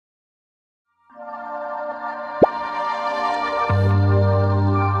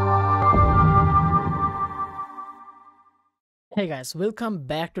Hey guys, welcome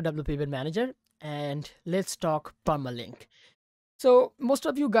back to WP Event Manager and let's talk Permalink. So most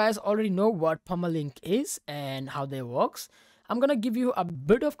of you guys already know what Permalink is and how they works. I'm gonna give you a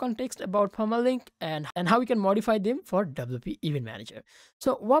bit of context about Permalink and how we can modify them for WP Event Manager.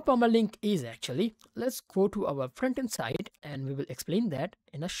 So what Permalink is actually, let's go to our front end side and we will explain that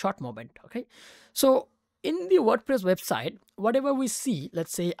in a short moment. Okay, so in the WordPress website, whatever we see,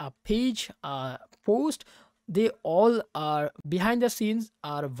 let's say a page, a post, they all are behind the scenes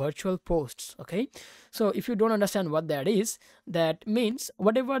are virtual posts. Okay, so if you don't understand what that is, that means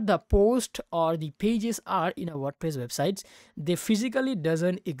whatever the post or the pages are in a WordPress websites, they physically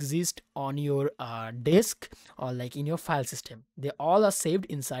doesn't exist on your disk or like in your file system. They all are saved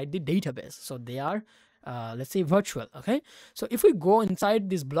inside the database, so they are let's say virtual. Okay, so if we go inside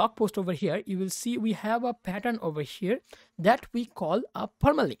this blog post over here, you will see we have a pattern over here that we call a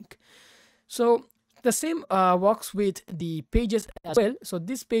permalink. So the same works with the pages as well. So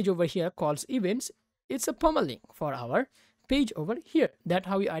this page over here calls events. It's a permalink for our page over here. That's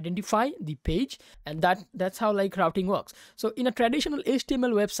how we identify the page, and that's how like routing works. So in a traditional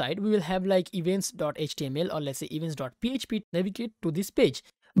HTML website, we will have like events.html or let's say events.php navigate to this page.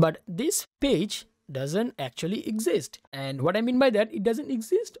 But this page doesn't actually exist. And what I mean by that, it doesn't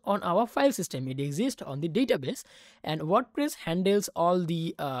exist on our file system. It exists on the database, and WordPress handles all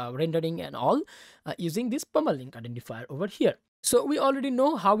the rendering and all using this permalink identifier over here. So we already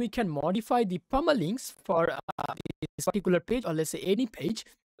know how we can modify the permalinks for this particular page or let's say any page.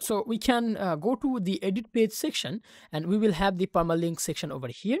 So we can go to the edit page section and we will have the permalink section over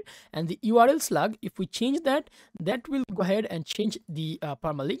here, and the URL slug, if we change that, that will go ahead and change the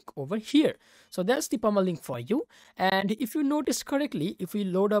permalink over here. So that's the permalink for you. And if you notice correctly, if we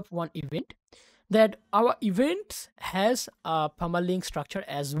load up one event, that our event has a permalink structure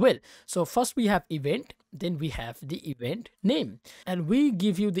as well. So first we have event, then we have the event name, and we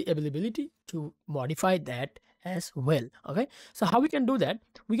give you the availability to modify that as well. Okay, so how we can do that?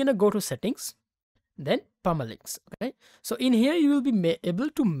 We're gonna go to settings, then permalinks. Okay, so in here you will be able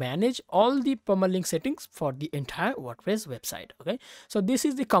to manage all the permalink settings for the entire WordPress website. Okay, so this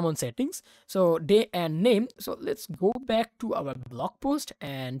is the common settings, so day and name. So let's go back to our blog post,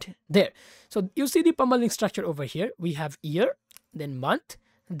 and there, so you see the permalink structure over here. We have year, then month,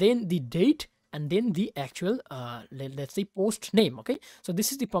 then the date, and then the actual let's say post name. Okay, so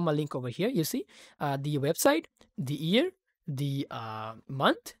this is the permalink over here. You see the website, the year, the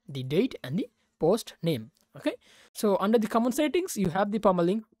month, the date, and the post name. Okay, so under the common settings you have the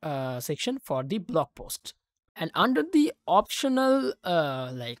permalink section for the blog post, and under the optional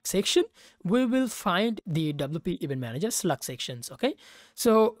like section we will find the WP Event Manager Slug sections. Okay,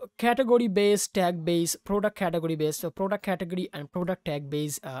 so category base, tag base, product category base. So product category and product tag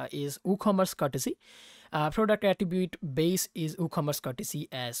base is WooCommerce courtesy. Product attribute base is WooCommerce courtesy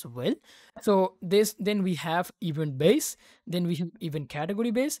as well. So this, then we have event base, then we have event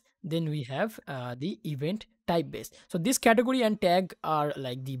category base, then we have the event type base. So this category and tag are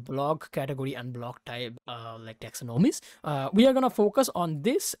like the blog category and blog type like taxonomies. We are gonna focus on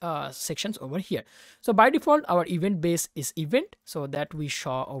this sections over here. So by default our event base is event, so that we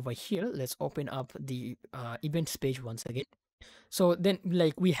show over here. Let's open up the events page once again. So then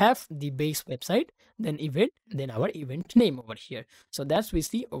like we have the base website, then event, then our event name over here. So that's we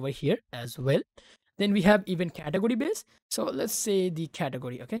see over here as well. Then we have event category base. So let's say the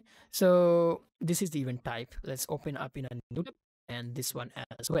category. Okay, so this is the event type. Let's open up in a new tab, and this one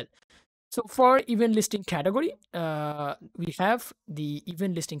as well. So for event listing category, we have the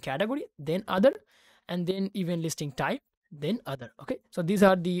event listing category, then other, and then event listing type, then other. Okay, so these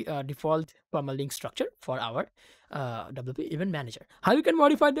are the default permalink structure for our WP Event Manager. How you can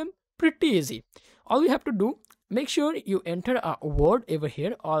modify them? Pretty easy. All we have to do, make sure you enter a word over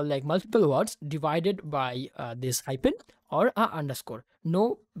here or like multiple words divided by this hyphen or a underscore.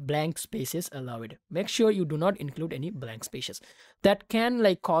 No blank spaces allowed. Make sure you do not include any blank spaces. That can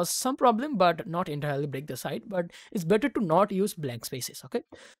like cause some problem but not entirely break the site, but it's better to not use blank spaces. Okay,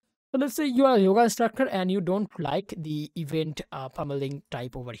 so let's say you are a yoga instructor and you don't like the event permalink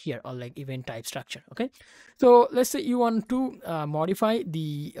type over here or like event type structure. Okay, so let's say you want to modify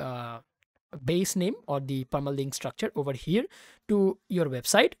the base name or the permalink structure over here to your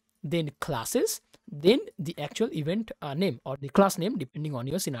website, then classes, then the actual event name or the class name depending on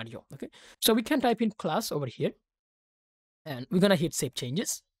your scenario. Okay, so we can type in class over here and we're gonna hit save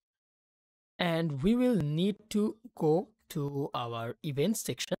changes, and we will need to go to our events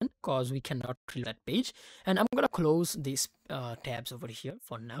section because we cannot read that page, and I'm gonna close these tabs over here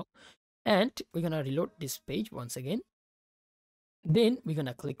for now, and we're gonna reload this page once again. Then we're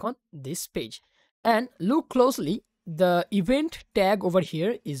gonna click on this page and look closely. the event tag over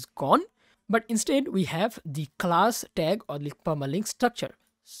here is gone, but instead we have the class tag or the permalink structure.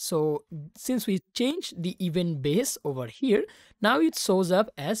 So since we changed the event base over here, now it shows up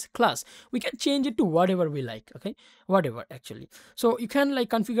as class. We can change it to whatever we like, okay? Whatever actually. So you can like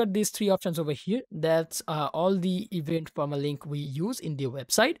configure these three options over here. That's all the event permalink we use in the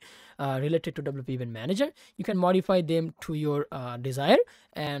website related to WP Event Manager. You can modify them to your desire,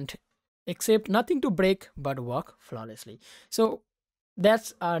 and except nothing to break but work flawlessly. So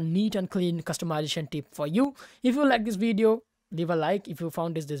that's a neat and clean customization tip for you. If you like this video, leave a like. If you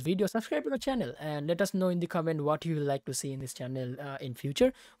found this video, subscribe to the channel and let us know in the comment what you would like to see in this channel in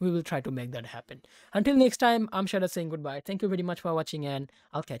future. We will try to make that happen. Until next time, I'm Sharad saying goodbye. Thank you very much for watching, and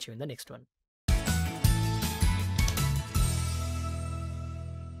I'll catch you in the next one.